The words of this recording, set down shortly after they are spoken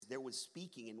was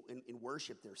speaking in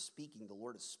worship, they're speaking. The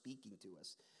Lord is speaking to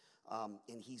us.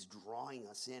 And he's drawing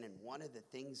us in. And one of the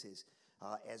things is,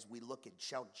 as we look at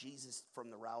shout Jesus from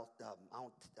the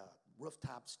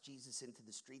rooftops, Jesus into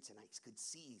the streets, and I could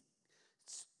see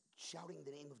shouting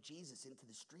the name of Jesus into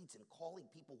the streets and calling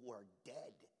people who are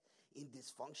dead in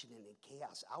dysfunction and in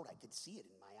chaos out. I could see it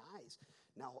in my eyes.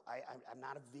 Now, I'm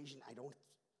not a vision. I don't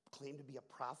claim to be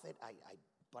a prophet,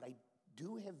 but I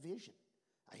do have vision.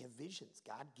 I have visions.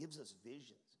 God gives us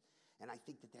visions. And I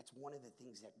think that's one of the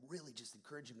things that really just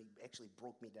encouraged me, actually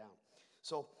broke me down.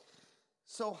 So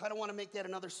I don't want to make that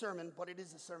another sermon, but it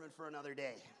is a sermon for another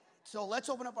day. So let's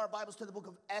open up our Bibles to the book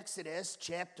of Exodus,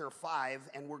 chapter 5,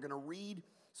 and we're going to read.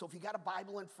 So if you got a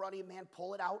Bible in front of you, man,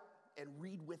 pull it out and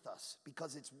read with us,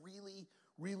 because it's really,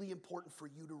 really important for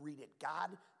you to read it. God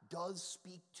does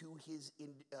speak to his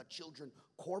children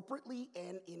corporately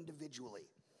and individually.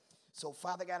 So,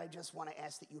 Father God, I just want to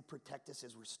ask that you would protect us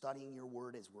as we're studying your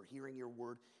word, as we're hearing your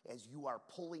word, as you are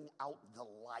pulling out the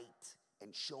light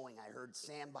and showing. I heard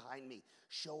Sam behind me,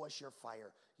 show us your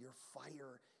fire. Your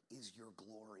fire is your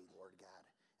glory, Lord God.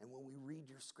 And when we read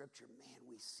your scripture, man,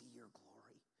 we see your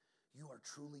glory. You are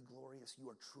truly glorious. You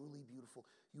are truly beautiful.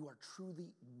 You are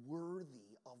truly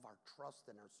worthy of our trust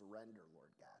and our surrender,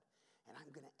 Lord God. And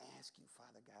I'm going to ask you,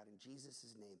 Father God, in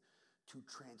Jesus' name, to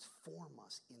transform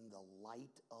us in the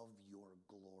light of your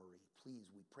glory.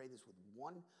 Please, we pray this with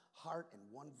one heart and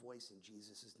one voice in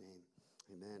Jesus' name.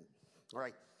 Amen. All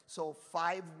right, so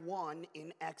 5:1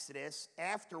 in Exodus.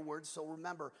 Afterwards, so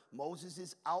remember, Moses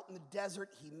is out in the desert.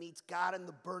 He meets God in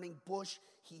the burning bush.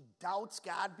 He doubts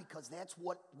God, because that's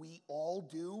what we all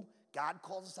do. God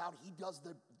calls us out. He does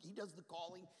the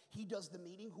calling. He does the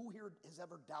meeting. Who here has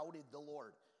ever doubted the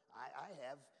Lord? I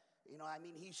have.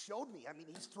 He showed me.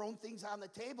 He's thrown things on the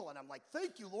table, and I'm like,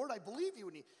 thank you, Lord, I believe you.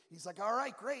 And he's like, all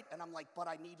right, great. And I'm like, but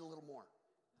I need a little more.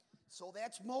 So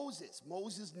that's Moses.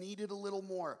 Moses needed a little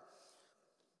more.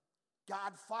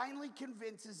 God finally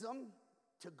convinces him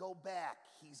to go back.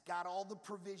 He's got all the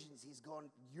provisions.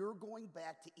 You're going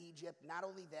back to Egypt. Not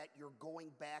only that, you're going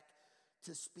back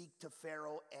to speak to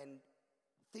Pharaoh, and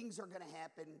things are going to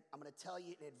happen. I'm going to tell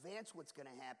you in advance what's going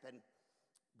to happen.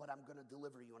 But I'm going to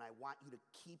deliver you, and I want you to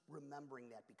keep remembering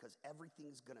that, because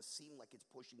everything's going to seem like it's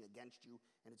pushing against you,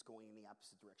 and it's going in the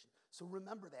opposite direction. So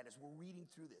remember that as we're reading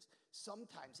through this.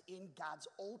 Sometimes in God's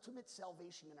ultimate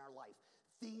salvation in our life,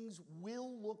 things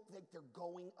will look like they're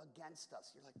going against us.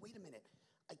 You're like, wait a minute,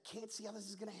 I can't see how this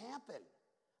is going to happen.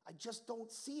 I just don't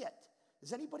see it.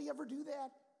 Does anybody ever do that?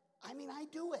 I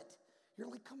do it. You're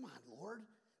like, come on, Lord.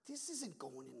 This isn't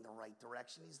going in the right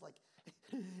direction. He's like,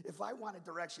 if I wanted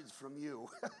directions from you,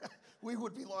 we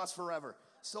would be lost forever.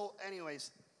 So anyways,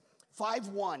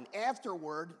 5:1,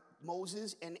 afterward,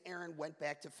 Moses and Aaron went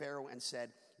back to Pharaoh and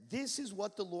said, this is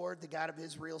what the Lord, the God of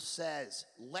Israel, says.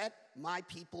 Let my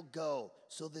people go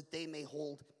so that they may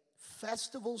hold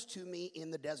festivals to me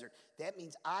in the desert. That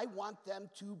means I want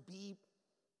them to be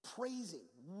praising,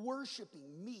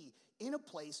 worshiping me in a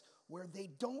place where they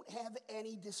don't have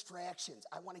any distractions.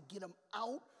 I want to get them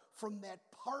out from that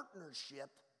partnership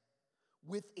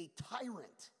with a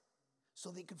tyrant so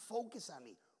they could focus on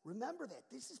me. Remember that.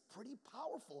 This is pretty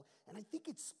powerful, and I think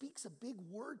it speaks a big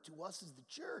word to us as the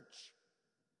church.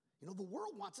 The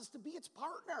world wants us to be its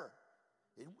partner.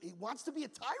 It wants to be a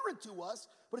tyrant to us,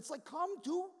 but it's like, come,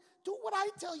 do what I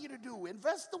tell you to do.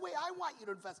 Invest the way I want you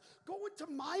to invest. Go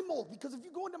into my mold, because if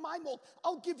you go into my mold,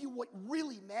 I'll give you what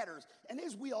really matters. And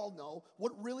as we all know,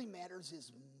 what really matters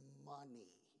is money.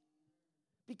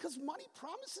 Because money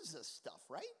promises us stuff,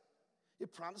 right?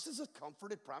 It promises us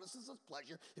comfort. It promises us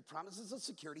pleasure. It promises us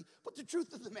security. But the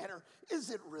truth of the matter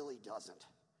is it really doesn't.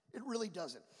 It really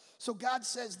doesn't. So God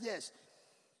says this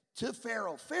to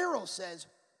Pharaoh. Pharaoh says,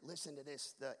 listen to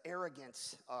this, the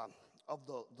arrogance of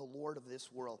the Lord of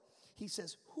this world. He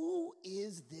says, who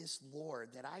is this Lord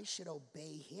that I should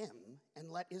obey him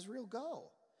and let Israel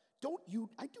go?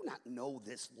 I do not know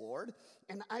this Lord,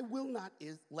 and I will not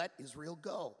let Israel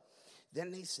go. Then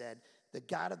they said, the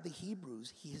God of the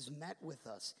Hebrews, he has met with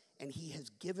us, and he has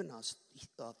given us,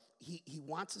 he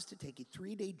wants us to take a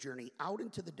 3-day journey out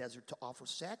into the desert to offer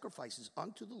sacrifices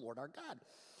unto the Lord our God.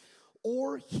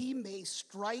 Or he may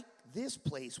strike this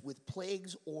place with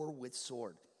plagues or with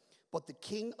sword. But the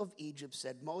king of Egypt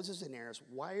said, Moses and Aaron,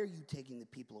 why are you taking the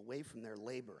people away from their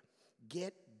labor?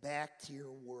 Get back to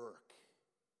your work.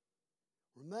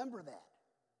 Remember that.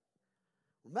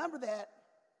 Remember that.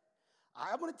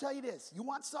 I'm going to tell you this. You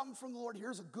want something from the Lord?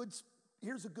 Here's a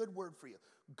good word for you.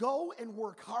 Go and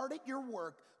work hard at your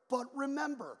work, but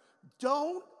remember,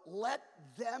 don't let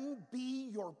them be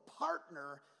your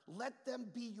partner let them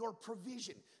be your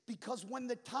provision. Because when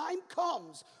the time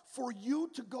comes for you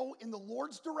to go in the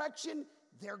Lord's direction,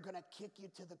 they're going to kick you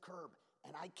to the curb.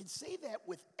 And I can say that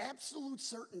with absolute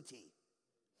certainty.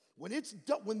 When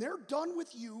they're done with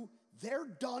you, they're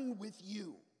done with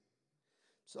you.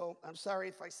 So I'm sorry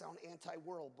if I sound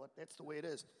anti-world, but that's the way it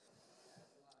is.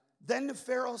 Then the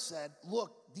Pharaoh said,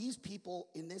 look, these people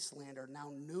in this land are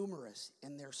now numerous,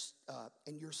 and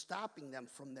you're stopping them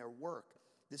from their work.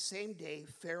 The same day,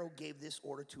 Pharaoh gave this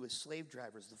order to his slave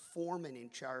drivers, the foremen in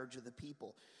charge of the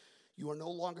people. You are no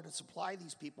longer to supply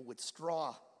these people with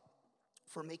straw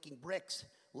for making bricks.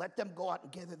 Let them go out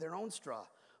and gather their own straw,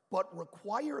 but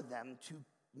require them to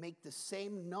make the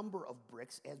same number of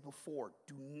bricks as before.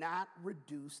 Do not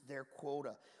reduce their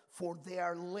quota, for they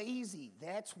are lazy.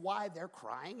 That's why they're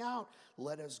crying out,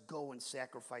 let us go and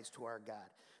sacrifice to our God.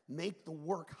 Make the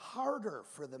work harder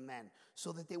for the men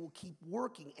so that they will keep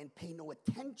working and pay no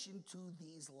attention to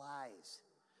these lies.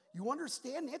 You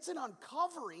understand? It's an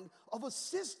uncovering of a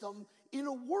system in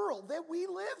a world that we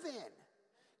live in.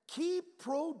 Keep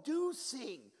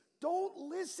producing. Don't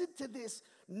listen to this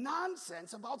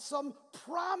nonsense about some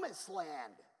promised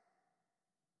land.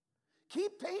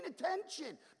 Keep paying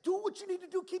attention. Do what you need to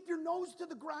do. Keep your nose to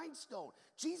the grindstone.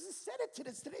 Jesus said it to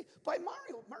us today by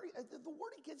Mario. The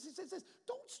word he gives, he says,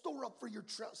 don't store up for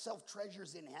yourself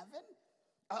treasures in heaven,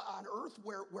 on earth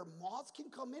where moths can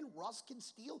come in, rust can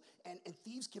steal, and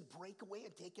thieves can break away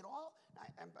and take it all.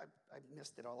 I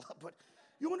messed it all up, but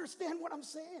you understand what I'm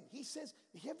saying. He says,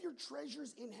 have your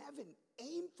treasures in heaven.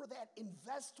 Aim for that.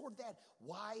 Invest toward that.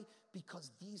 Why?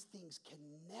 Because these things can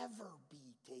never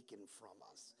be taken from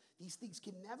us. These things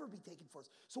can never be taken from us.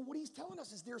 So what he's telling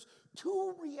us is there's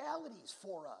two realities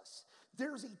for us.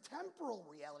 There's a temporal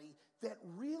reality that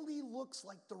really looks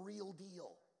like the real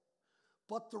deal.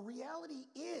 But the reality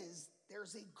is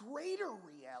there's a greater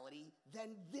reality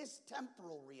than this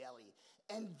temporal reality.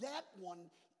 And that one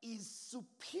is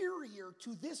superior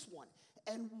to this one.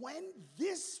 And when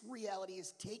this reality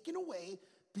is taken away,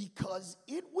 because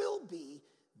it will be,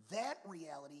 that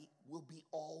reality will be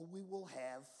all we will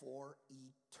have for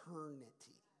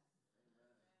eternity.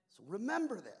 So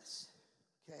remember this.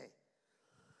 Okay.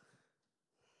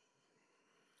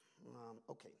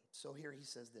 So here he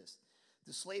says this.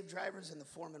 The slave drivers and the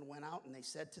foremen went out, and they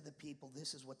said to the people,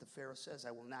 this is what the Pharaoh says,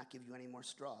 I will not give you any more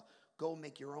straw. Go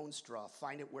make your own straw.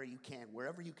 Find it where you can,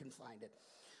 wherever you can find it.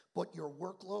 But your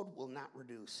workload will not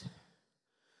reduce.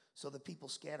 So the people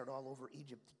scattered all over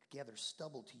Egypt to gather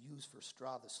stubble to use for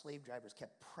straw. The slave drivers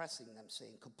kept pressing them,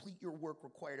 saying, complete your work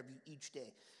required of you each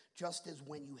day, just as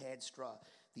when you had straw.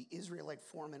 The Israelite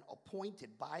foremen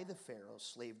appointed by the Pharaoh's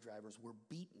slave drivers were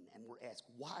beaten and were asked,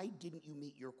 why didn't you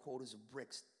meet your quotas of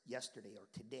bricks yesterday or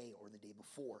today or the day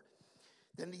before?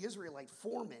 Then the Israelite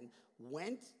foreman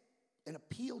went and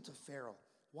appealed to Pharaoh.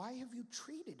 Why have you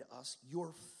treated us,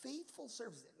 your faithful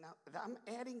servants? Now, I'm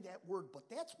adding that word, but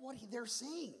that's what they're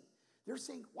saying. They're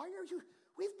saying,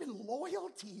 we've been loyal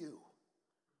to you.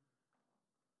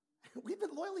 We've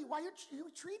been loyal. Why are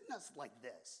you treating us like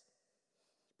this?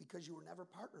 Because you were never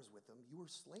partners with them. You were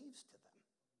slaves to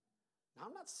them. Now,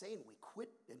 I'm not saying we quit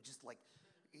and just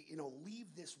leave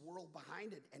this world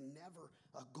behind it and never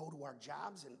go to our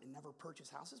jobs and never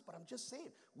purchase houses. But I'm just saying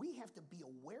we have to be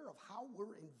aware of how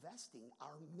we're investing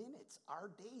our minutes, our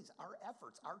days, our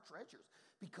efforts, our treasures.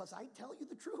 Because I tell you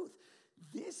the truth,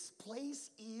 this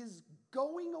place is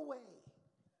going away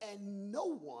and no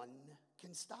one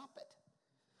can stop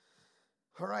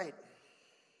it. All right.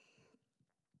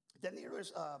 Then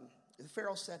the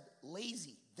Pharaoh said,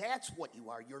 lazy. That's what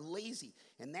you are. You're lazy.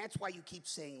 And that's why you keep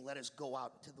saying, let us go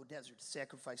out to the desert to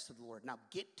sacrifice to the Lord. Now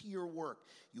get to your work.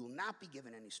 You will not be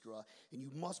given any straw, and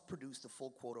you must produce the full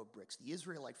quota of bricks. The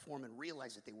Israelite foremen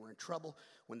realized that they were in trouble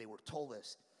when they were told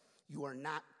this. You are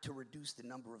not to reduce the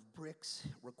number of bricks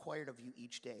required of you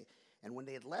each day. And when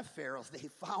they had left Pharaoh, they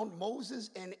found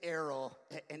Moses and Aaron,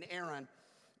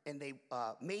 and they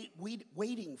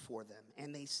waiting for them.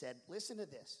 And they said, listen to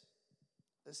this.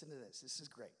 Listen to this. This is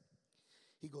great.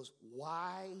 He goes,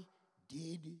 why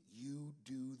did you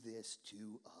do this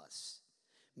to us?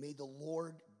 May the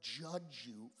Lord judge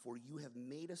you, for you have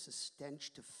made us a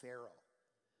stench to Pharaoh.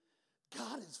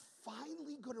 God is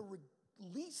finally going to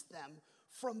release them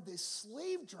from this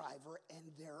slave driver, and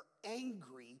they're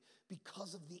angry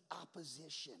because of the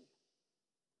opposition.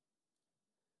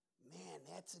 Man,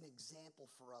 that's an example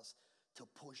for us to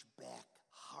push back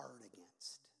hard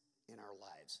against in our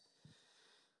lives.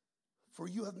 For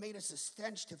you have made us a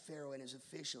stench to Pharaoh and his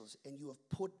officials, and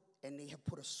they have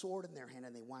put a sword in their hand,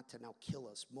 and they want to now kill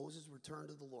us. Moses returned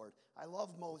to the Lord. I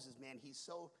love Moses, man.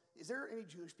 Is there any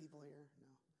Jewish people here?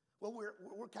 No. Well,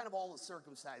 we're kind of all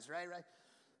circumcised, right?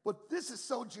 But this is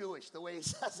so Jewish, the way he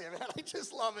says it, man. I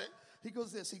just love it. He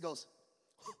goes,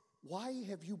 why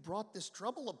have you brought this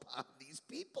trouble upon these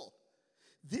people?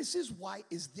 Is this why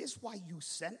you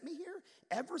sent me here?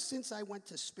 Ever since I went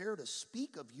to spare to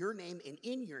speak of your name and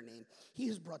in your name, he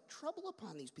has brought trouble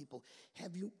upon these people.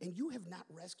 And you have not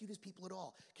rescued his people at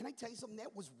all. Can I tell you something?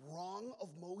 That was wrong of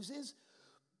Moses,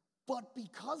 but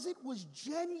because it was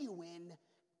genuine,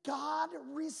 God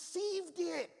received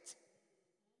it.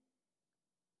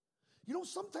 You know,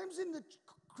 sometimes in the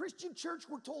Christian church,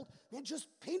 we're told, man, just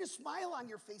paint a smile on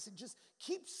your face and just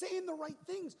keep saying the right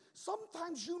things.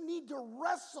 Sometimes you need to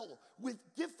wrestle with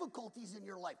difficulties in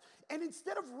your life. And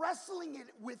instead of wrestling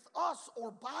it with us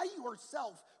or by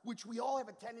yourself, which we all have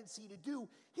a tendency to do,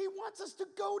 he wants us to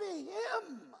go to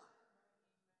him.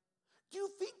 Do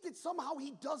you think that somehow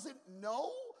he doesn't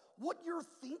know what you're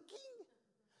thinking?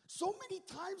 So many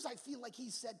times I feel like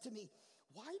he said to me,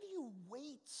 why do you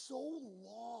wait so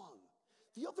long?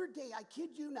 The other day, I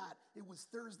kid you not, it was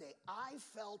Thursday, I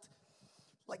felt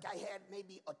like I had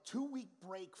maybe a 2-week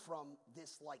break from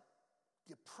this like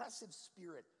depressive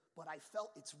spirit, but I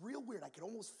felt, it's real weird, I could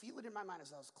almost feel it in my mind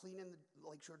as I was cleaning the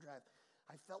Lakeshore Drive.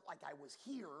 I felt like I was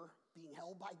here being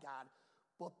held by God,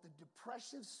 but the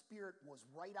depressive spirit was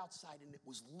right outside and it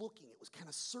was kind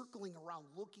of circling around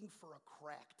looking for a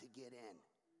crack to get in.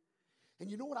 And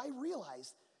you know what I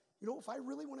realized? You know, if I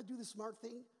really want to do the smart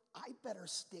thing, I better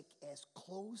stick as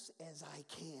close as I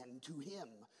can to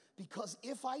him, because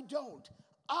if I don't,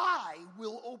 I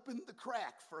will open the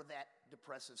crack for that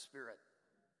depressive spirit.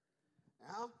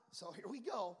 Now, so here we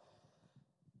go.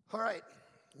 All right,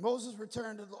 Moses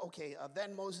returned to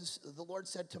then the Lord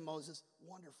said to Moses,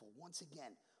 wonderful, once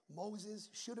again, Moses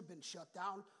should have been shut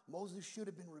down. Moses should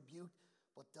have been rebuked,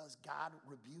 but does God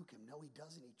rebuke him? No, he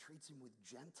doesn't. He treats him with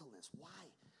gentleness.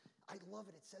 Why? I love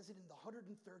it. It says it in the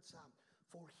 103rd Psalm.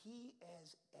 For he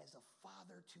as a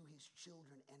father to his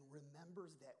children and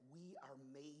remembers that we are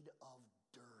made of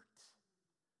dirt.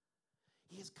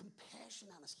 He has compassion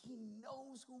on us. He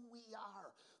knows who we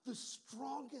are. The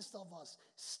strongest of us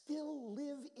still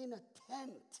live in a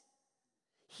tent.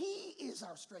 He is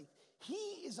our strength.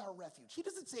 He is our refuge. He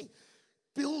doesn't say,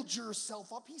 build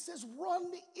yourself up. He says,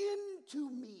 run into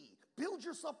me. Build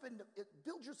yourself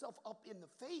up in the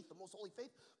faith, the most holy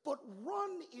faith, but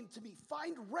run into me.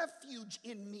 Find refuge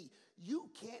in me. You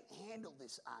can't handle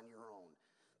this on your own.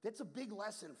 That's a big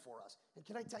lesson for us. And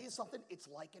can I tell you something? It's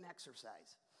like an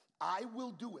exercise. I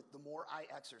will do it the more I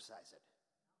exercise it.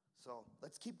 So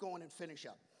let's keep going and finish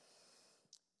up.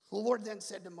 The Lord then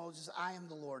said to Moses, I am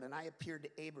the Lord, and I appeared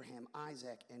to Abraham,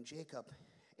 Isaac, and Jacob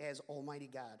as Almighty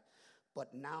God.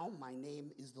 But now my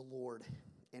name is the Lord,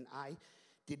 and I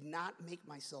did not make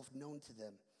myself known to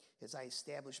them as I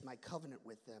established my covenant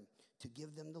with them to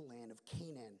give them the land of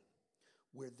Canaan,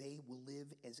 where they will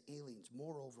live as aliens.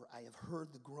 Moreover, I have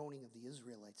heard the groaning of the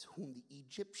Israelites, whom the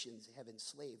Egyptians have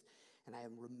enslaved, and I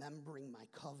am remembering my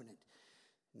covenant.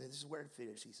 And this is where it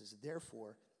finishes. He says,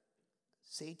 therefore,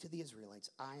 say to the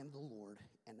Israelites, I am the Lord,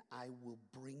 and I will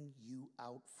bring you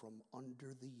out from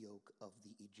under the yoke of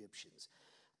the Egyptians.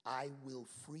 I will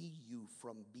free you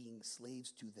from being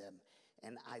slaves to them,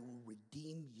 and I will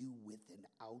redeem you with an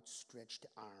outstretched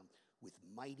arm. With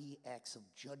mighty acts of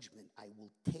judgment, I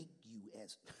will take you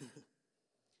as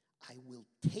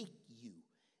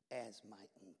my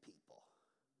own people.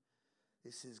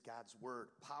 This is God's word.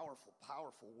 Powerful,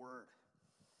 powerful word.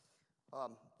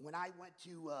 When I went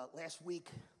to last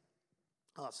week,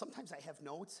 sometimes I have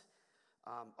notes.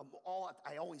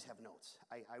 I always have notes.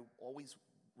 I always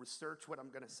research what I'm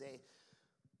going to say.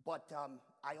 But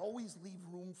I always leave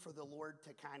room for the Lord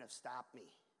to kind of stop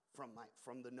me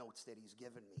from the notes that he's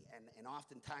given me. And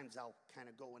oftentimes I'll kind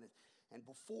of go in it. And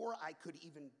before I could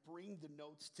even bring the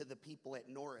notes to the people at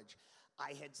Norwich,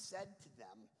 I had said to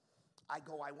them, I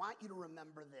want you to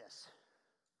remember this.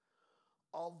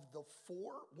 Of the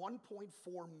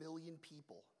 1.4 million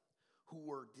people who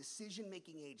were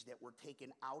decision-making age that were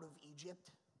taken out of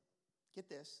Egypt, get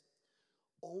this,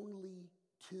 only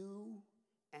 2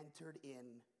 entered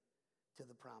in to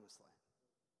the promised land.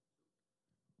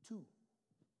 2.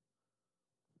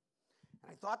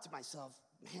 And I thought to myself,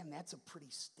 man, that's a pretty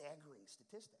staggering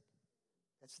statistic.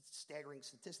 That's a staggering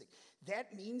statistic.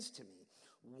 That means to me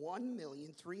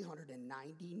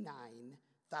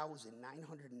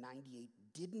 1,399,998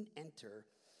 didn't enter,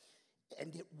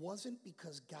 and it wasn't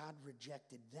because God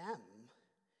rejected them.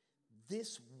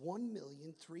 This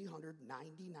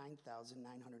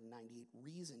 1,399,998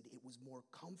 reasoned it was more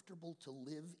comfortable to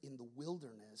live in the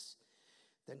wilderness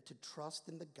than to trust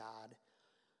in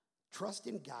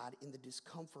God in the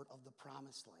discomfort of the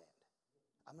promised land.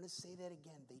 I'm going to say that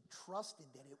again. They trusted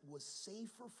that it was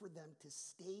safer for them to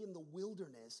stay in the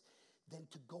wilderness than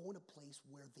to go in a place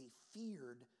where they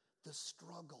feared the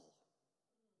struggle.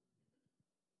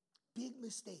 Big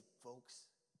mistake, folks.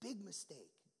 Big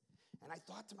mistake. And I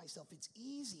thought to myself, it's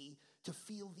easy to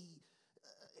feel the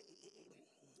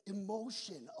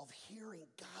emotion of hearing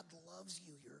God loves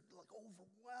you. You're like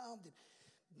overwhelmed. And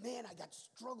man, I got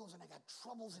struggles and I got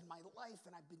troubles in my life,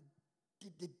 and I've been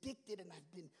addicted and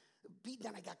I've been beaten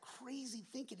and I got crazy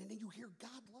thinking. And then you hear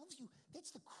God loves you.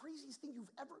 That's the craziest thing you've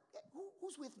ever.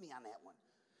 Who's with me on that one?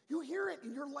 You hear it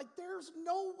and you're like, there's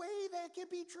no way that can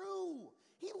be true.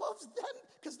 He loves them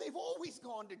because they've always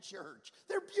gone to church.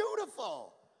 They're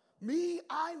beautiful. Me,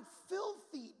 I'm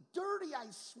filthy, dirty.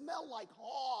 I smell like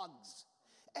hogs.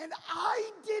 And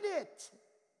I did it.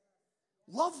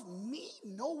 Love me?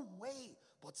 No way.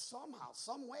 But somehow,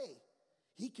 some way,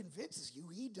 he convinces you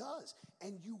he does.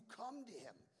 And you come to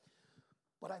him.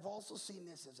 But I've also seen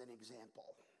this as an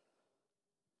example.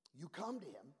 You come to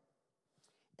him,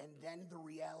 and then the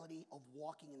reality of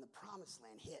walking in the promised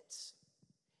land hits.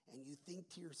 And you think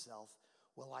to yourself,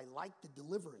 well, I like the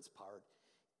deliverance part.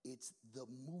 It's the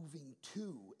moving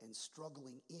to and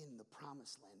struggling in the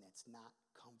promised land that's not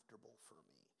comfortable for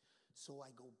me. So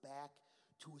I go back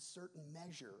to a certain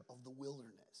measure of the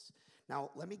wilderness.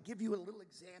 Now, let me give you a little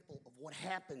example of what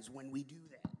happens when we do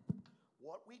that.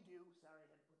 What we do, sorry, I had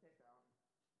to put that down,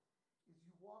 is you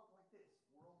walk like this,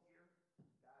 world here,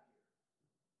 God here.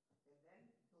 And then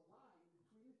the line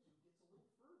between the two gets a little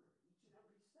further each and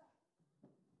every step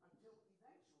until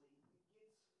eventually it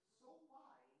gets so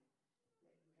wide that you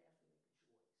have to make a choice.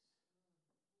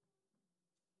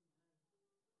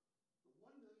 The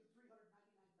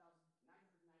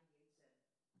 1,399,998 said, I think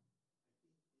this would be a better choice.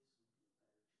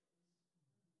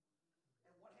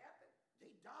 And what happened?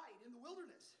 They died in the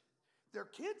wilderness. Their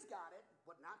kids got it,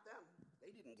 but not them.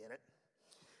 They didn't get it.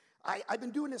 I've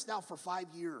been doing this now for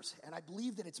 5 years, and I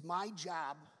believe that it's my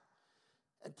job,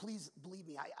 and please believe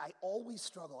me, I always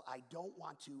struggle. I don't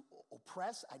want to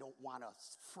oppress. I don't want to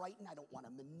frighten. I don't want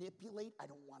to manipulate. I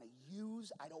don't want to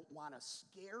use. I don't want to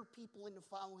scare people into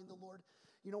following the Lord.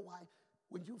 You know why?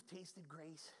 When you've tasted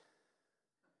grace,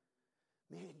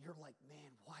 man, you're like,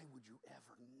 man, why would you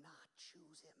ever not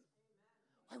choose him?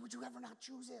 Why would you ever not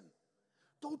choose him?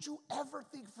 Don't you ever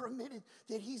think for a minute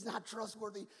that he's not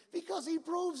trustworthy, because he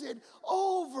proves it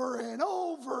over and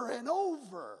over and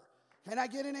over. Can I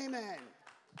get an amen?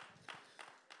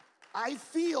 I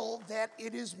feel that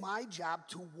it is my job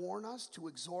to warn us, to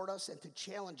exhort us, and to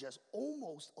challenge us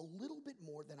almost a little bit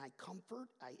more than I comfort,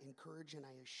 I encourage, and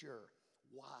I assure.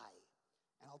 Why?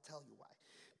 And I'll tell you why.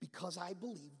 Because I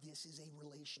believe this is a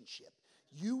relationship.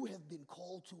 You have been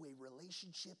called to a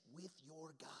relationship with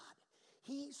your God.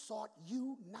 He sought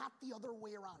you, not the other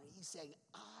way around. And he's saying,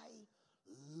 I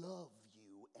love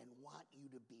you and want you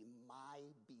to be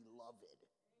my beloved.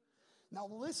 Now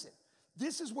listen,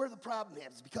 this is where the problem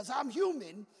happens, because I'm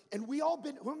human, and how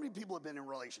many people have been in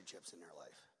relationships in their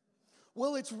life?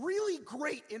 Well, it's really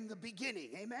great in the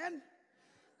beginning, amen?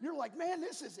 You're like, man,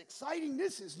 this is exciting,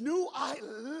 this is new, I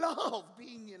love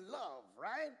being in love,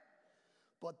 right?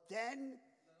 But then,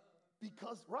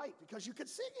 because you can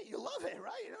sing it, you love it,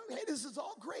 right? You know, hey, this is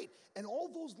all great. And all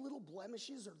those little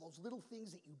blemishes or those little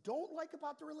things that you don't like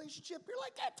about the relationship, you're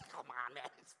like, come on, man,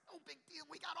 it's no big deal.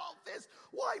 We got all this.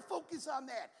 Why focus on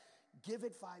that? Give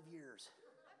it 5 years.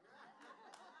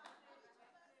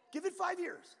 Give it 5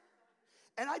 years.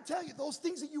 And I tell you, those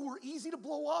things that you were easy to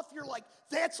blow off, you're like,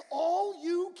 that's all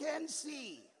you can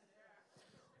see.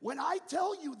 When I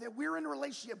tell you that we're in a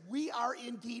relationship, we are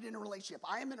indeed in a relationship.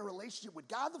 I am in a relationship with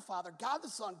God the Father, God the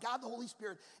Son, God the Holy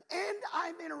Spirit, and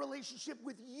I'm in a relationship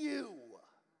with you.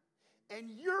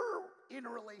 And you're in a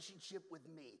relationship with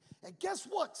me. And guess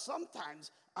what?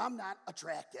 Sometimes I'm not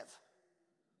attractive.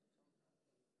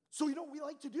 So you know what we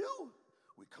like to do?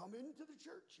 We come into the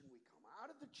church and we come out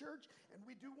of the church and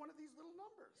we do one of these little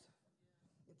numbers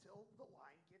until the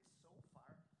line gets so far,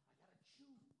 I got to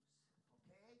choose,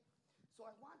 okay? So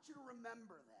I want you to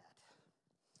remember that.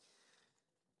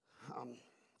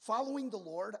 Following the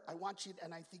Lord, I want you,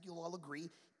 and I think you'll all agree,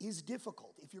 is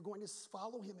difficult. If you're going to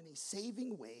follow him in a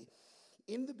saving way,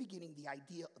 in the beginning, the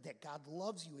idea that God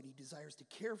loves you and he desires to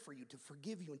care for you, to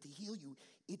forgive you, and to heal you,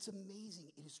 it's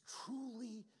amazing. It is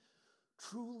truly,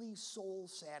 truly soul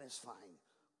satisfying.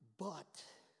 But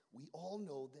we all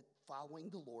know that following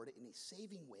the Lord in a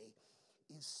saving way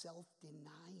is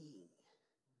self-denying.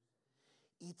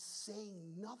 It's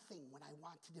saying nothing when I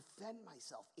want to defend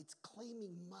myself. It's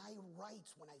claiming my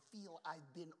rights when I feel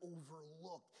I've been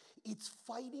overlooked. It's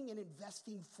fighting and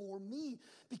investing for me.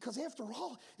 Because after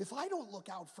all, if I don't look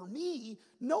out for me,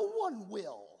 no one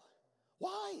will.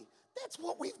 Why? That's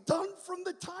what we've done from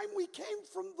the time we came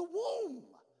from the womb.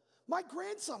 My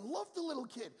grandson loved the little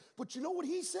kid. But you know what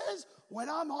he says? When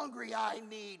I'm hungry, I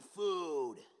need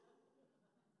food.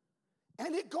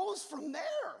 And it goes from there.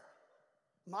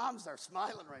 Moms are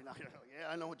smiling right now. Yeah,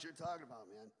 I know what you're talking about,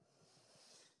 man.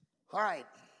 All right.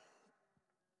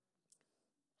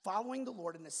 Following the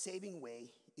Lord in a saving way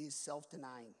is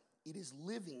self-denying. It is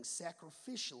living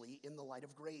sacrificially in the light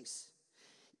of grace.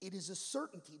 It is a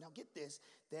certainty, now get this,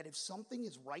 that if something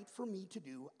is right for me to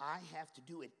do, I have to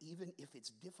do it, even if it's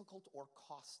difficult or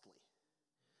costly.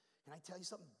 Can I tell you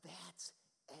something? That's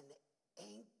an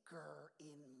anchor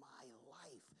in my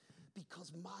life,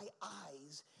 because my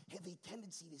eyes have a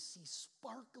tendency to see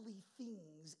sparkly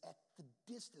things at the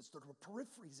distance, the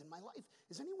peripheries in my life.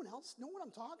 Does anyone else know what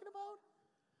I'm talking about?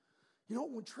 You know,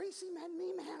 when Tracy met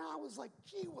me, man, I was like,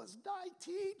 she was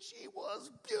 19, she was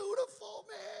beautiful,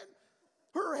 man.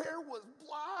 Her hair was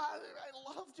blonde, and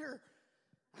I loved her.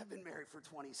 I've been married for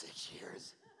 26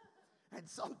 years, and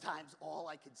sometimes all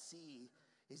I could see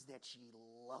is that she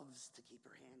loves to keep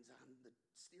her hands on the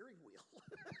steering wheel.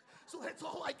 So that's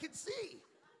all I could see.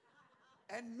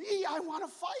 And me, I want to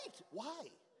fight. Why?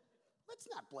 Let's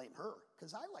not blame her,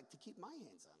 because I like to keep my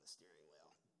hands on the steering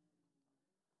wheel.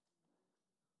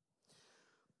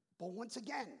 But once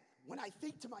again, when I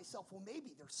think to myself, well,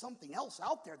 maybe there's something else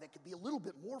out there that could be a little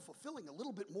bit more fulfilling, a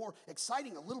little bit more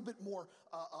exciting, a little bit more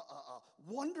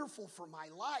wonderful for my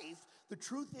life, the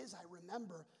truth is I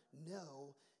remember,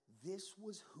 no, this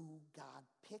was who God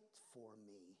picked for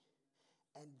me,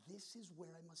 and this is where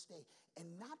I must stay.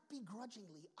 And not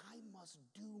begrudgingly, I must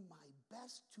do my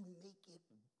best to make it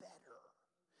better.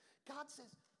 God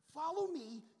says, follow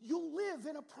me, you'll live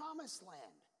in a promised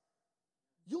land.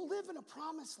 You'll live in a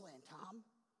promised land, Tom.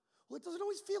 Well, it doesn't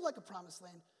always feel like a promised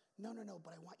land. No,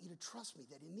 but I want you to trust me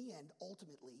that in the end,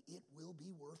 ultimately, it will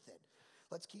be worth it.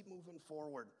 Let's keep moving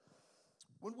forward.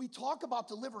 When we talk about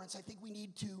deliverance, I think we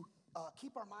need to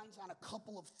keep our minds on a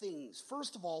couple of things.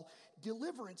 First of all,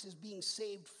 deliverance is being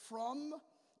saved from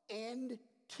and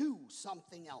to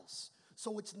something else.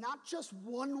 So it's not just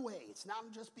one way. It's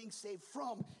not just being saved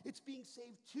from. It's being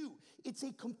saved to. It's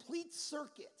a complete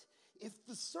circuit. If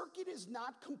the circuit is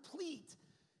not complete,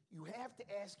 you have to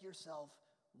ask yourself,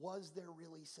 was there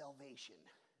really salvation?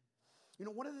 You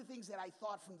know, one of the things that I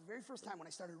thought from the very first time when I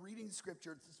started reading the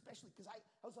scriptures, especially because I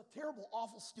was a terrible,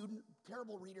 awful student,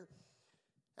 terrible reader,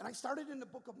 and I started in the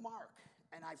book of Mark,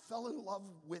 and I fell in love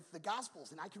with the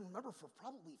Gospels, and I can remember for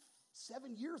probably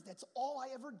 7 years, that's all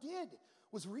I ever did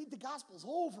was read the Gospels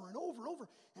over and over and over,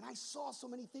 and I saw so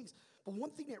many things. But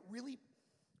one thing that really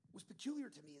was peculiar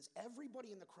to me is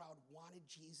everybody in the crowd wanted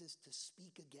Jesus to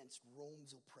speak against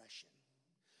Rome's oppression.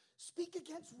 Speak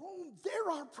against Rome,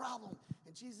 they're our problem.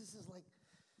 And Jesus is like,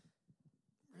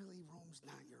 really, Rome's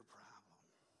not your problem.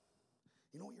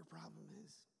 You know what your problem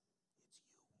is? It's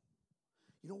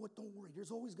you. You know what? Don't worry.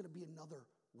 There's always going to be another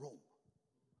Rome.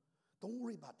 Don't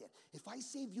worry about that. If I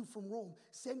save you from Rome,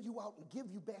 send you out and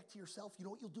give you back to yourself, you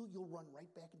know what you'll do? You'll run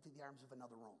right back into the arms of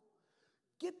another Rome.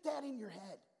 Get that in your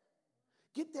head.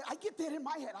 Get that. I get that in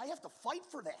my head. I have to fight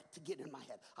for that to get in my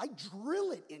head. I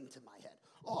drill it into my head.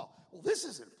 Oh, well, this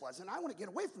isn't pleasant. I want to get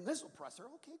away from this oppressor.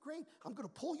 Okay, great. I'm going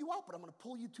to pull you out, but I'm going to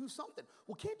pull you to something.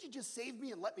 Well, can't you just save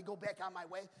me and let me go back on my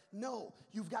way? No,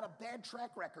 you've got a bad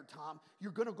track record, Tom.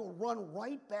 You're going to go run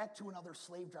right back to another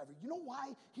slave driver. You know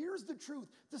why? Here's the truth.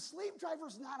 The slave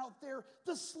driver's not out there.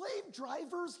 The slave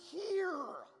driver's here.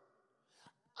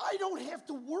 I don't have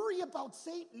to worry about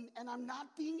Satan, and I'm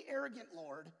not being arrogant,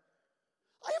 Lord.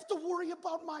 I have to worry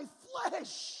about my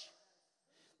flesh.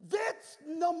 That's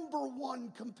number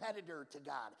one competitor to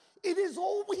God. It has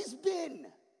always been.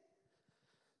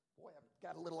 Boy, I've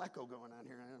got a little echo going on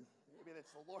here. Maybe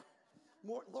that's the Lord.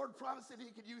 Lord promised that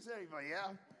he could use anybody, yeah?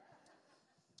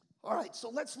 All right, so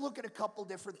let's look at a couple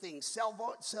different things.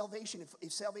 Salvation,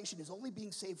 if salvation is only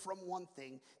being saved from one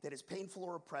thing that is painful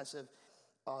or oppressive,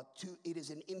 it is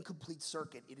an incomplete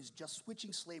circuit. It is just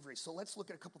switching slavery. So let's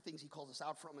look at a couple things he calls us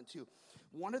out from and two.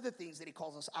 One of the things that he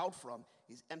calls us out from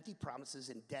is empty promises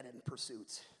and dead-end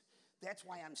pursuits. That's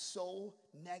why I'm so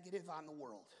negative on the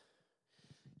world.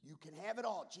 You can have it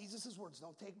all. Jesus' words,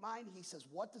 don't take mine. He says,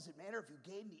 what does it matter if you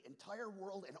gain the entire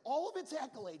world and all of its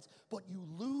accolades, but you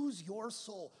lose your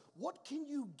soul? What can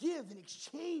you give in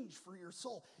exchange for your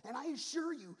soul? And I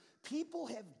assure you, people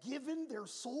have given their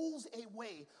souls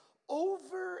away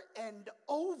over and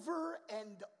over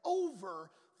and over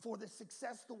for the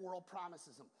success the world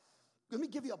promises them. Let me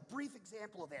give you a brief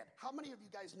example of that. How many of you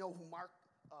guys know who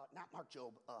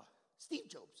Steve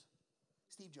Jobs.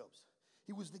 Steve Jobs.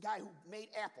 He was the guy who made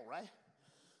Apple, right?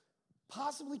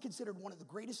 Possibly considered one of the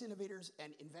greatest innovators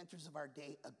and inventors of our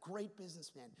day, a great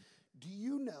businessman. Do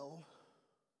you know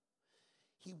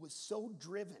he was so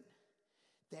driven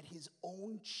that his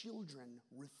own children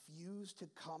refused to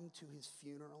come to his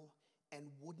funeral and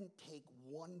wouldn't take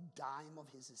one dime of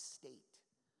his estate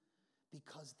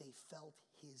because they felt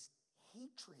his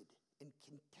hatred and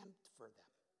contempt for them?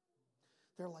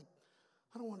 They're like,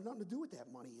 I don't want nothing to do with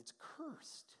that money. It's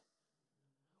cursed.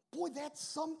 Boy, that's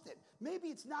something. Maybe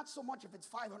it's not so much if it's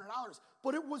 $500,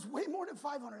 but it was way more than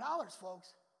 $500,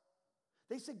 folks.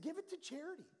 They said, give it to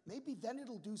charity. Maybe then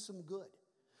it'll do some good.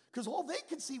 Because all they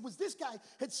could see was this guy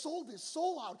had sold his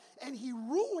soul out, and he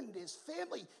ruined his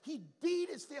family. He beat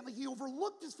his family. He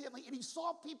overlooked his family, and he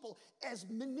saw people as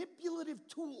manipulative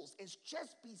tools, as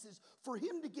chess pieces for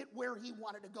him to get where he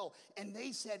wanted to go. And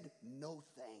they said, no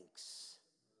thanks.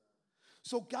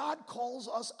 So God calls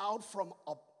us out from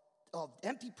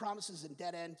empty promises and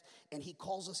dead ends, and he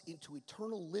calls us into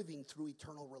eternal living through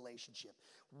eternal relationship.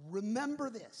 Remember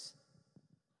this.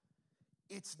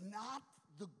 It's not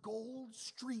the gold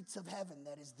streets of heaven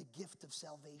that is the gift of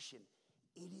salvation.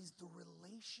 It is the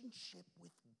relationship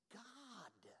with God.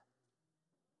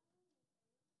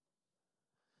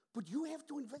 But you have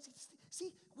to invest.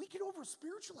 See, we can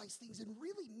over-spiritualize things and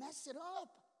really mess it up.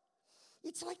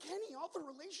 It's like any other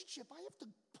relationship. I have to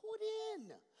put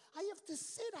in. I have to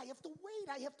sit. I have to wait.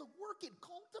 I have to work it,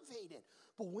 cultivate it.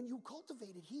 But when you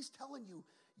cultivate it, he's telling you,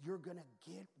 you're going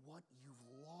to get what you've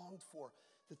longed for.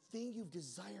 The thing you've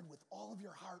desired with all of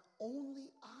your heart,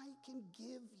 only I can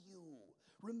give you.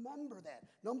 Remember that.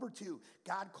 Number 2,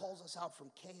 God calls us out from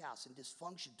chaos and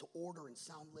dysfunction to order and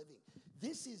sound living.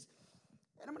 This is,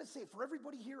 and I'm going to say, for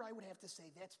everybody here, I would have to say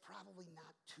that's probably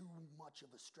not too much of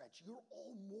a stretch. You're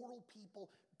all moral people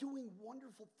doing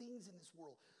wonderful things in this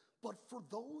world. But for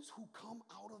those who come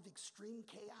out of extreme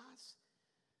chaos,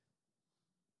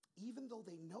 even though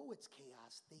they know it's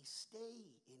chaos, they stay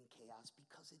in chaos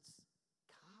because it's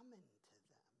common to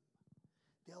them.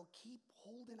 They'll keep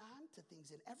holding on to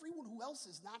things. And everyone who else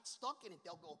is not stuck in it,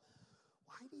 they'll go,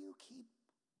 why do you keep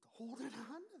holding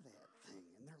on to that thing?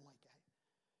 And they're like,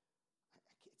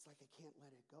 it's like I can't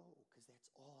let it go because that's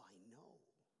all I know.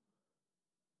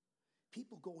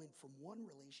 People go in from one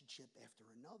relationship after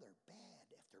another, bad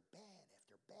after bad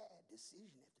after bad,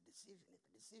 decision after decision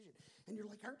after decision. And you're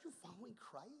like, aren't you following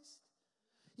Christ?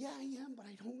 Yeah, I am, but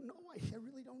I don't know. I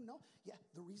really don't know. Yeah,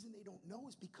 the reason they don't know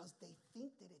is because they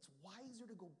think that it's wiser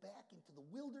to go back into the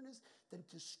wilderness than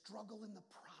to struggle in the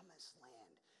promised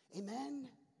land. Amen?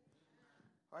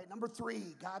 All right, number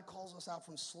 3, God calls us out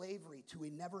from slavery to a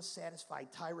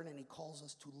never-satisfied tyrant, and he calls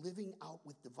us to living out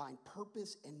with divine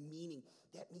purpose and meaning.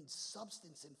 That means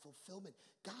substance and fulfillment.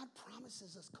 God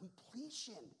promises us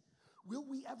completion. Will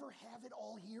we ever have it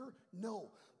all here?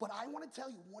 No. But I want to tell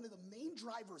you, one of the main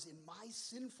drivers in my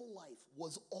sinful life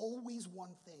was always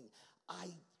one thing. I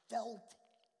felt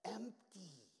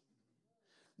empty.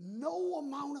 No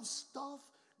amount of stuff,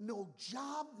 no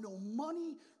job, no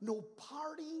money, no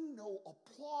partying, no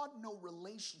applaud, no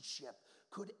relationship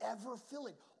could ever fill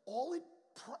it. All it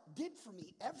did for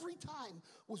me every time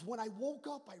was when I woke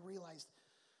up, I realized,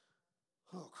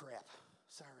 oh crap,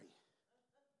 sorry.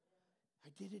 I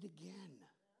did it again.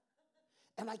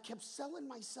 And I kept selling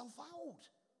myself out.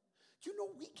 Do you know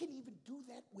we can even do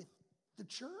that with the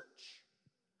church?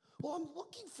 Well, I'm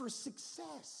looking for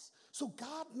success. So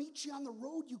God meets you on the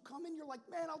road. You come in, you're like,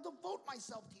 man, I'll devote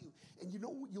myself to you. And you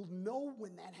know, you'll know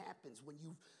when that happens, when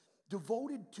you've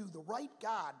devoted to the right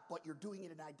God, but you're doing it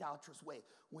in an idolatrous way.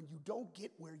 When you don't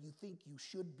get where you think you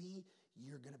should be,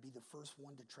 you're going to be the first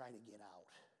one to try to get out.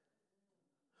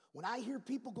 When I hear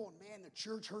people going, man, the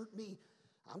church hurt me,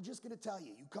 I'm just going to tell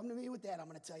you, you come to me with that, I'm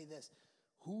going to tell you this.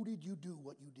 Who did you do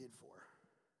what you did for?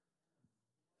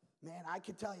 Man, I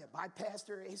can tell you, my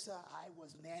pastor, Asa, I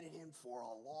was mad at him for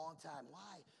a long time.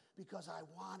 Why? Because I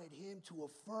wanted him to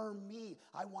affirm me.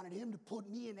 I wanted him to put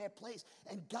me in that place.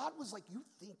 And God was like, you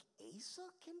think Asa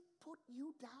can put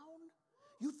you down?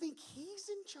 You think he's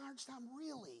in charge, Tom?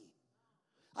 Really?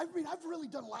 I mean, I've really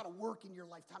done a lot of work in your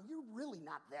lifetime. You're really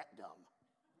not that dumb.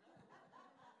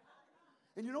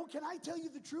 And you know, can I tell you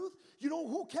the truth? You know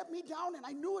who kept me down? And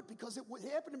I knew it because it would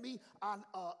happen to me on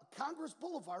Congress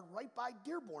Boulevard right by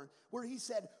Dearborn, where he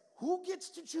said, who gets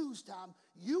to choose, Tom,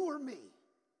 you or me?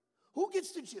 Who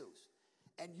gets to choose?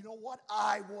 And you know what?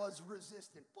 I was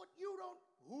resistant. But you don't.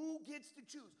 Who gets to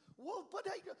choose? Well, but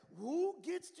who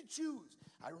gets to choose?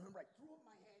 I remember I threw up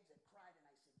my hands and cried and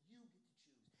I said, you get to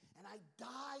choose. And I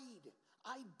died.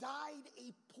 I died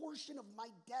a portion of my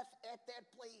death at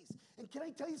that place. And can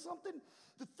I tell you something?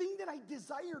 The thing that I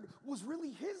desired was really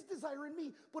his desire in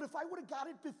me. But if I would have got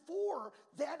it before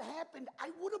that happened, I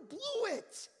would have blew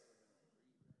it.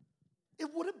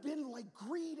 It would have been like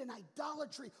greed and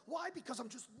idolatry. Why? Because I'm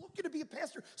just looking to be a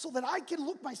pastor so that I can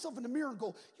look myself in the mirror and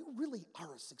go, you really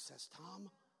are a success,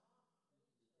 Tom.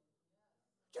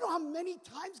 Do you know how many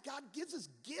times God gives us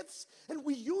gifts and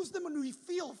we use them and we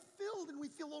feel filled and we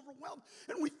feel overwhelmed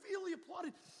and we feel the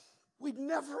applauded? We'd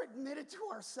never admit it to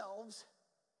ourselves,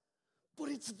 but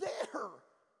it's there.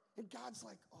 And God's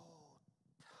like, oh,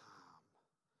 Tom,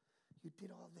 you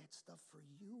did all that stuff for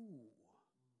you.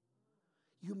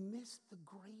 You missed the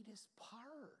greatest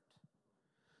part.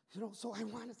 You know, so I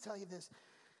want to tell you this.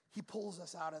 He pulls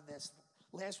us out of this.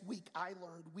 Last week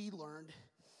we learned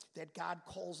that God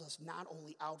calls us not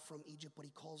only out from Egypt, but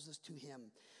he calls us to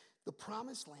him. The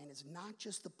promised land is not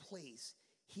just the place.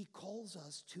 He calls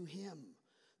us to him.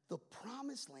 The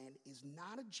promised land is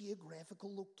not a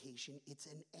geographical location. It's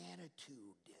an attitude.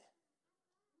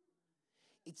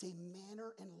 It's a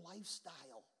manner and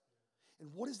lifestyle. And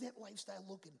what does that lifestyle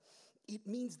look like? It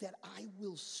means that I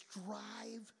will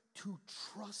strive to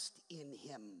trust in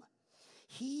him.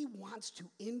 He wants to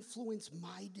influence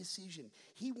my decision.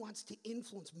 He wants to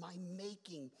influence my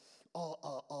making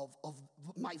of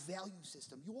my value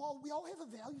system. We all have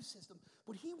a value system,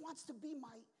 but he wants to be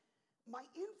my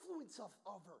influence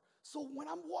of her. So when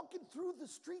I'm walking through the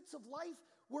streets of life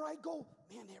where I go,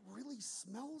 man, that really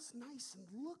smells nice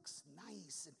and looks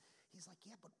nice. And he's like,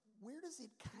 yeah, but where does it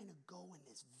kind of go in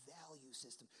this value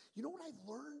system? You know what I've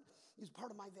learned is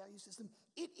part of my value system?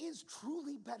 It is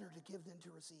truly better to give than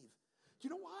to receive. Do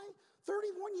you know why?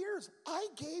 31 years, I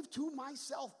gave to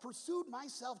myself, pursued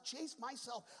myself, chased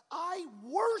myself. I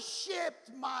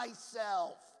worshiped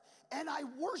myself. And I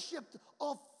worshiped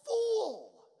a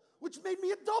fool, which made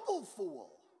me a double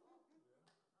fool.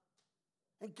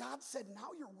 And God said, now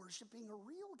you're worshiping a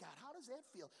real God. How does that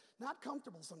feel? Not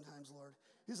comfortable sometimes, Lord.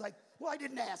 He's like, well, I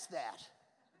didn't ask that.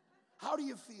 How do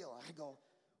you feel? I go,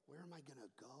 where am I going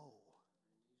to go?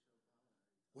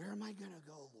 Where am I going to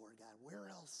go, Lord God? Where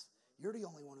else? You're the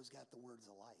only one who's got the words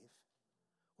of life.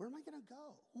 Where am I going to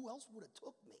go? Who else would have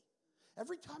took me?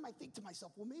 Every time I think to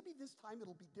myself, well, maybe this time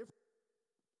it'll be different.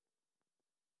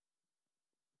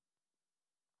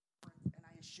 And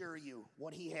I assure you,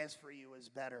 what he has for you is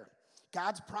better.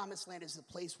 God's promised land is the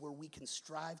place where we can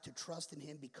strive to trust in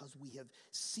him because we have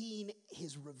seen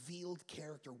his revealed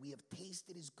character. We have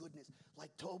tasted his goodness. Like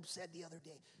Tobe said the other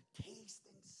day, taste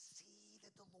and see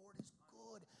that the Lord is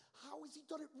good. How has he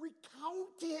done it?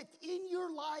 Recount it in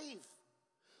your life.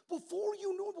 Before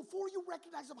you know, before you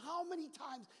recognize him, how many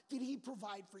times did he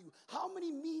provide for you? How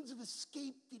many means of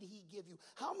escape did he give you?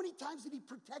 How many times did he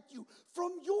protect you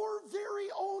from your very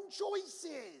own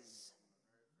choices?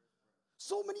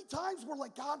 So many times we're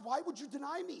like, God, why would you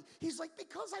deny me? He's like,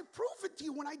 because I prove it to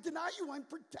you. When I deny you, I'm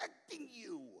protecting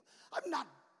you. I'm not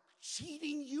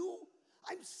cheating you.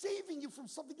 I'm saving you from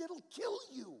something that'll kill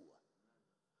you.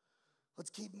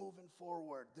 Let's keep moving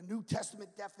forward. The New Testament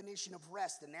definition of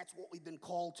rest, and that's what we've been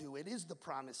called to. It is the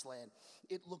promised land.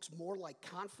 It looks more like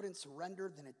confident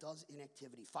surrender than it does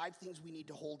inactivity. 5 things we need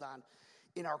to hold on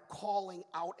in our calling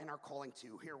out and our calling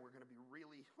to. Here, we're going to be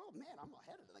really, oh man, I'm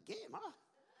ahead of the game, huh?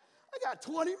 I got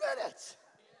 20 minutes.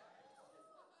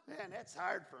 Man, that's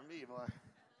hard for me, boy.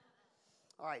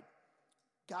 All right.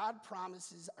 God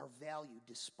promises our value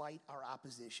despite our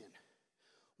opposition.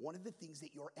 One of the things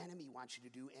that your enemy wants you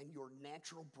to do and your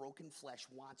natural broken flesh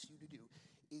wants you to do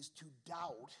is to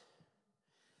doubt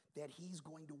that he's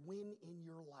going to win in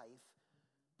your life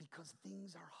because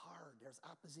things are hard. There's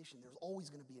opposition. There's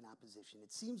always going to be an opposition.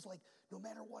 It seems like no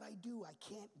matter what I do, I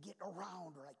can't get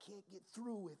around or I can't get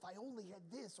through. If I only had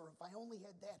this or if I only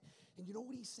had that. And you know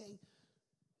what he's saying?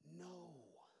 No.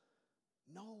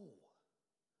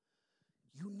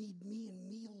 You need me and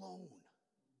me alone.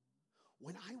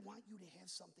 When I want you to have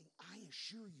something, I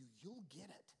assure you, you'll get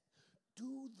it.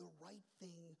 Do the right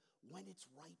thing when it's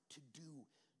right to do.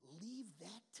 Leave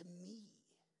that to me.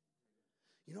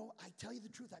 You know, I tell you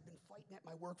the truth, I've been fighting at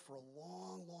my work for a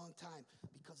long, long time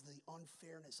because of the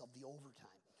unfairness of the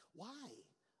overtime. Why?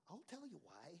 I'll tell you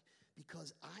why.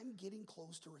 Because I'm getting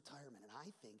close to retirement, and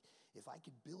I think if I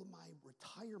could build my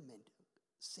retirement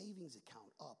savings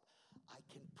account up, I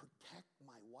can protect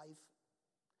my wife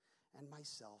and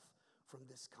myself from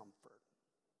discomfort.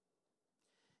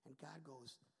 And God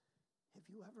goes, have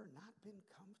you ever not been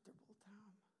comfortable,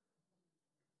 Tom?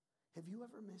 Have you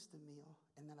ever missed a meal?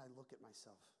 And then I look at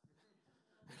myself.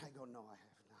 And I go, no, I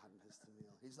have not missed a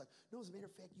meal. He's like, no, as a matter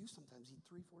of fact, you sometimes eat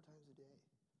 3-4 times a day.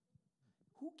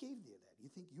 Who gave you that? You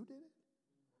think you did it?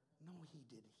 No, he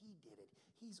did. He did it.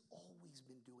 He's always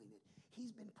been doing it.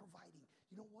 He's been providing.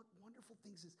 You know what? Wonderful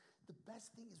things is, the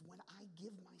best thing is when I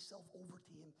give myself over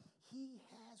to him, he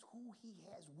has who he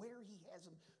has, where he has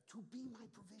him to be my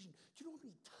provision. Do you know how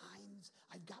many times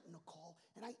I've gotten a call?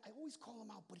 And I always call him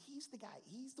out, but he's the guy.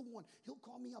 He's the one. He'll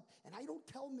call me up. And I don't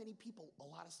tell many people a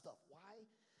lot of stuff. Why?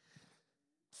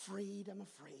 I'm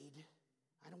afraid.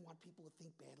 I don't want people to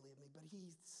think badly of me, but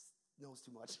he knows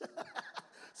too much.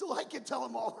 So I can tell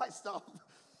him all my stuff.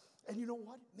 And you know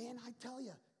what? Man, I tell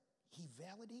you, he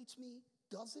validates me,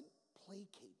 doesn't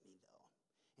placate me though.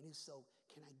 And if so,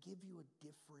 can I give you a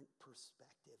different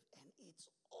perspective? And it's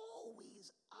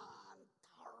always on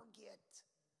target.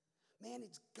 Man,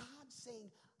 it's God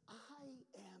saying, I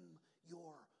am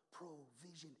your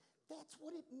provision. That's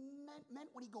what it meant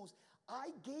when he goes, I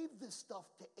gave this stuff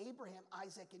to Abraham,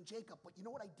 Isaac, and Jacob, but you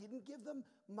know what I didn't give them?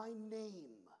 My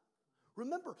name.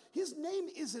 Remember, his name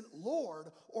isn't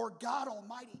Lord or God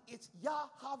Almighty. It's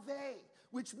Yahweh,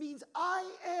 which means I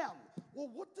am. Well,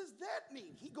 what does that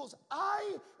mean? He goes,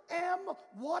 I am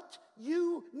what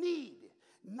you need.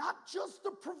 Not just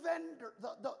the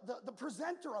the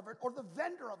presenter of it or the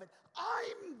vendor of it.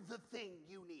 I'm the thing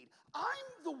you need. I'm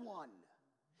the one.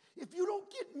 If you don't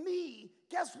get me,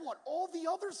 guess what? All the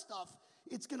other stuff,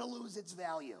 it's going to lose its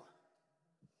value.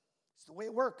 It's the way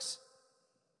it works.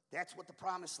 That's what the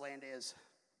promised land is.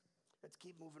 Let's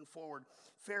keep moving forward.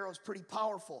 Pharaoh's pretty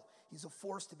powerful. He's a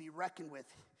force to be reckoned with.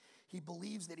 He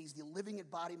believes that he's the living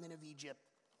embodiment of Egypt.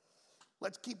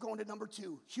 Let's keep going to number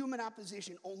 2. Human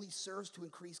opposition only serves to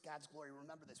increase God's glory.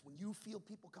 Remember this. When you feel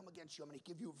people come against you, I'm going to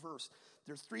give you a verse.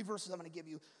 There's 3 verses I'm going to give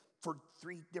you for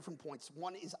 3 different points.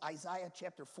 One is Isaiah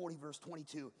chapter 40, verse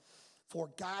 22. For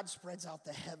God spreads out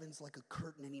the heavens like a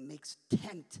curtain, and he makes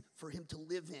tent for him to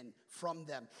live in from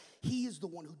them. He is the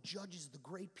one who judges the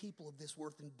great people of this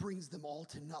earth and brings them all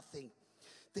to nothing.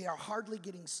 They are hardly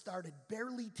getting started,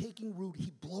 barely taking root.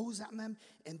 He blows on them,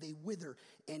 and they wither,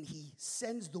 and he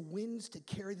sends the winds to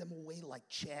carry them away like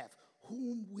chaff.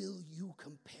 Whom will you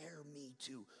compare me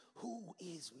to? Who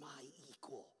is my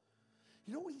equal?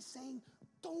 You know what he's saying?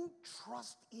 Don't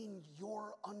trust in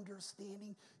your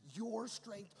understanding, your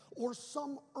strength, or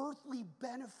some earthly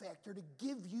benefactor to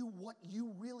give you what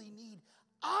you really need.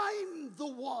 I'm the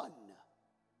one.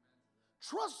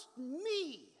 Trust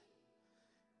me.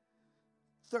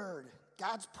 Third,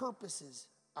 God's purposes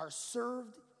are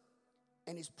served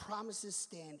and his promises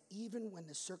stand even when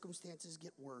the circumstances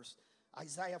get worse.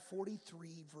 Isaiah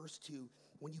 43, verse 2,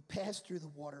 when you pass through the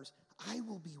waters, I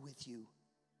will be with you.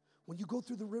 When you go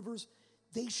through the rivers,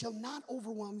 they shall not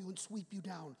overwhelm you and sweep you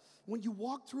down. When you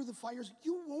walk through the fires,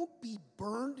 you won't be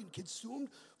burned and consumed,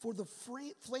 for the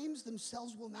flames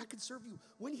themselves will not consume you.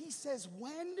 When he says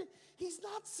when, he's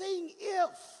not saying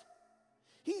if.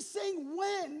 He's saying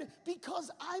when,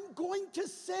 because I'm going to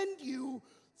send you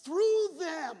through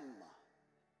them.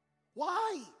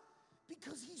 Why?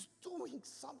 Because he's doing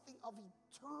something of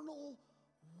eternal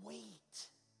weight.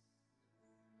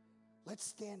 Let's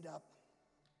stand up.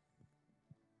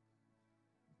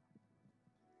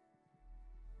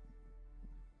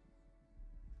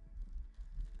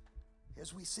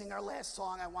 As we sing our last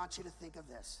song, I want you to think of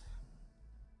this.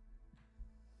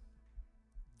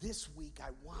 This week, I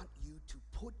want you to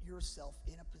put yourself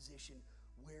in a position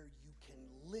where you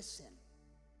can listen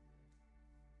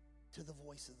to the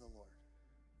voice of the Lord.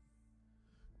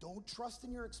 Don't trust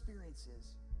in your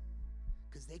experiences,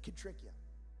 because they could trick you.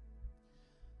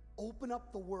 Open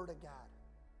up the Word of God.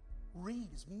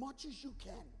 Read as much as you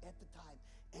can at the time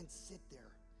and sit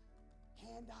there.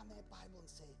 Hand on that Bible and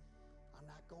say, I'm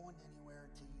not going anywhere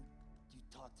until you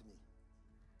talk to me.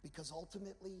 Because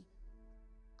ultimately,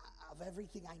 of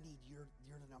everything I need, you're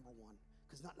the number one.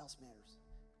 Because nothing else matters.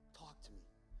 Talk to me.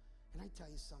 Can I tell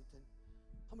you something?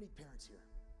 How many parents here?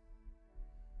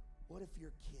 What if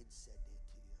your kids said that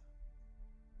to you?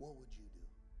 What would you do?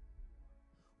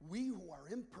 We who are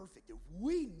imperfect, if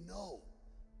we know,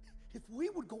 if we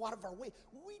would go out of our way,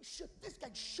 this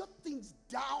guy shut things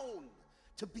down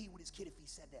to be with his kid if he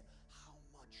said that. How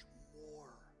much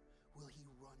more will he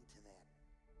run to that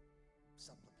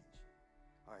supplication?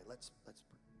 All right, let's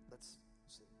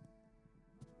sing.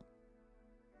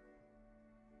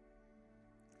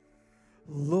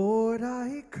 Lord,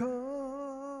 I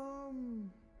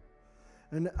come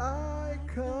and I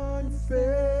confess,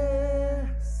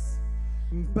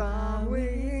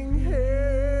 bowing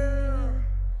here,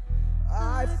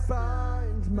 I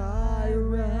find my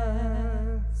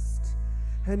rest,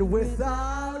 and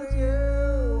without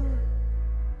you,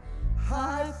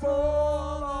 I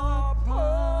fall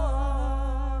apart.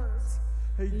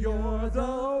 You're the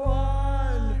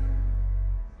one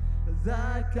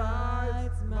that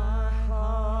guides my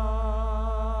heart.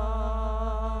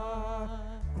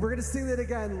 We're going to sing that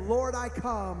again. Lord, I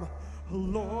come.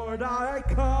 Lord, I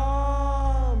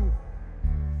come.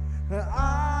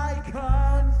 I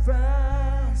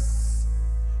confess.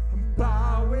 I'm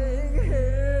bowing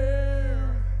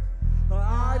here.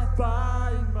 I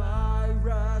find my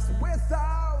rest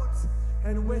without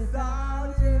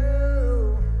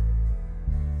you.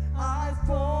 I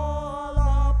fall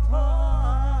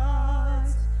apart.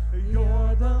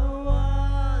 You're the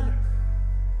one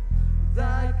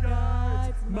that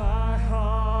guides my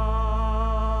heart.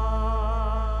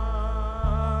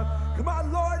 Come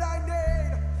on, Lord,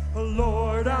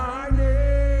 I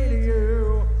need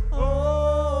you.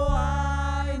 Oh,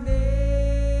 I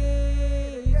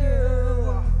need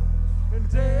you.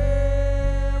 And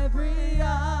every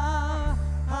hour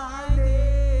I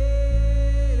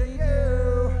need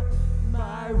you.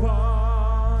 My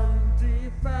one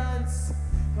defense,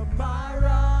 my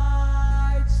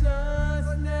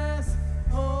righteousness.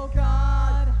 Oh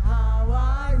God, how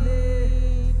I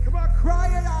need. Come on, cry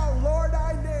it out. Lord,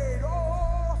 I need.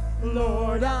 Oh,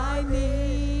 Lord, I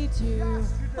need you.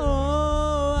 Yes, you do.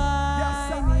 Oh,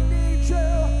 I need you.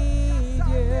 Yes, I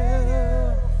need you.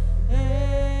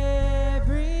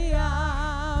 Every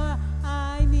hour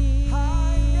I need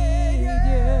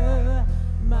you.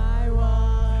 My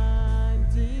one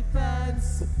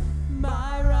defense,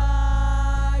 my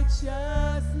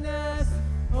righteousness.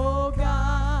 Oh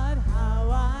God, how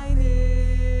I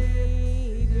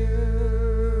need you.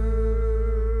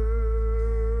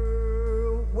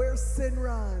 Where sin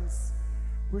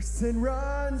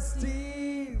runs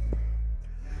deep,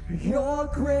 your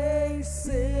grace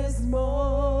is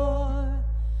more.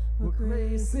 Where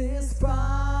grace is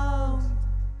found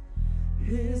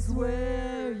is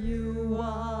where you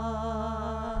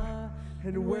are.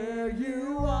 And where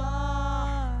you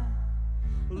are,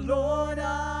 Lord,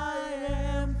 I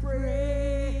am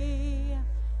free.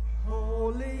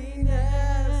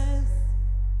 Holiness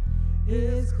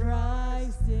is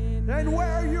Christ in me. And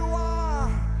where you are,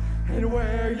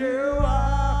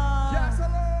 yes,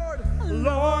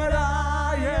 Lord,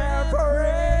 I am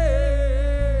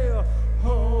free.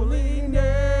 Holiness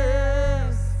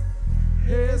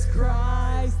is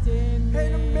Christ in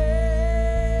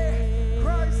me.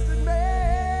 Christ in me.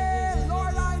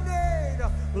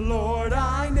 Lord,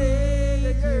 I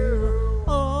need you.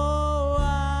 Oh,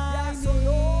 I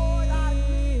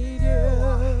need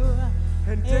you.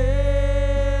 And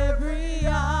every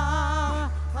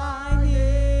hour I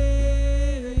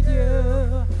need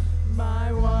you.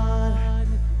 My one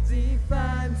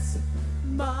defense,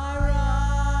 my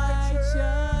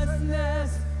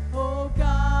righteousness. Oh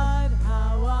God,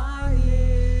 how I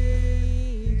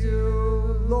need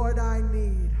you. Lord, I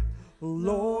need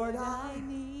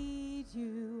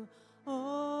you.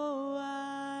 Oh,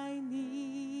 I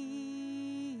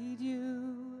need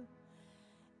you.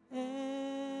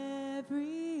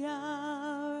 Every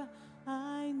hour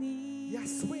I need.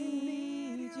 Yes, we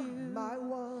need you. My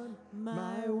one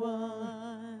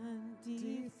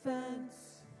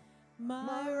defense,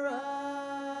 my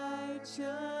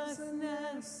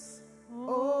righteousness.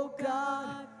 Oh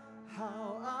God,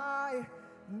 how I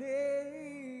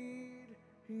need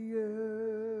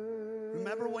you.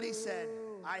 Remember what he said,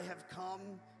 I have come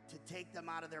to take them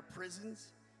out of their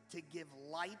prisons, to give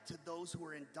light to those who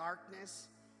are in darkness,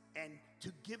 and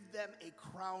to give them a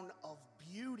crown of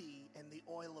beauty and the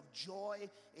oil of joy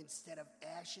instead of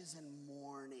ashes and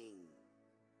mourning.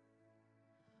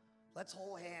 Let's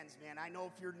hold hands, man. I know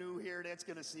if you're new here, that's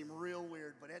going to seem real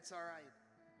weird, but it's all right.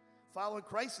 Following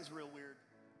Christ is real weird.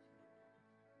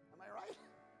 Am I right?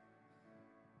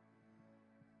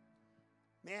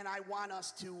 Man, I want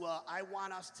us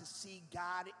to see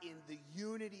God in the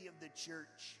unity of the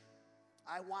church.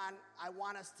 I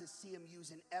want us to see him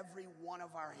using every one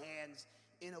of our hands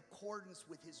in accordance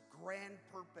with his grand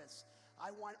purpose. I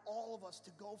want all of us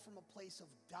to go from a place of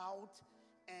doubt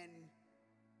and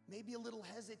maybe a little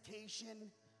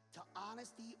hesitation to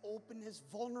honesty, openness,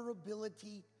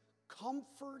 vulnerability,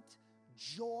 comfort,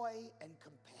 joy, and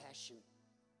compassion.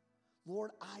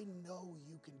 Lord, I know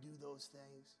you can do those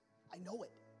things. I know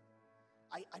it.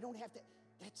 I don't have to.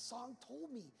 That song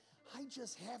told me I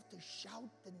just have to shout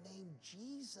the name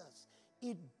Jesus.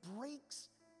 It breaks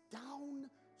down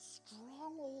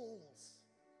strongholds.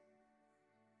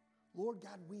 Lord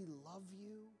God, we love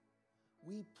you.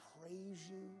 We praise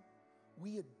you.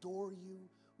 We adore you.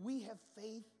 We have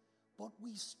faith, but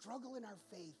we struggle in our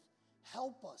faith.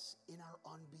 Help us in our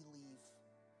unbelief.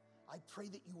 I pray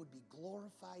that you would be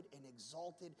glorified and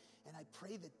exalted, and I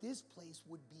pray that this place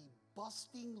would be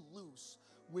busting loose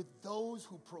with those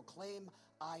who proclaim,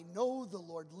 I know the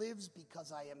Lord lives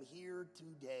because I am here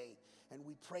today. And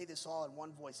we pray this all in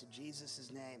one voice in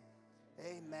Jesus' name.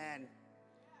 Amen.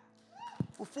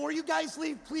 Before you guys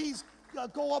leave, please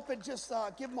go up and just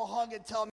give them a hug and tell them.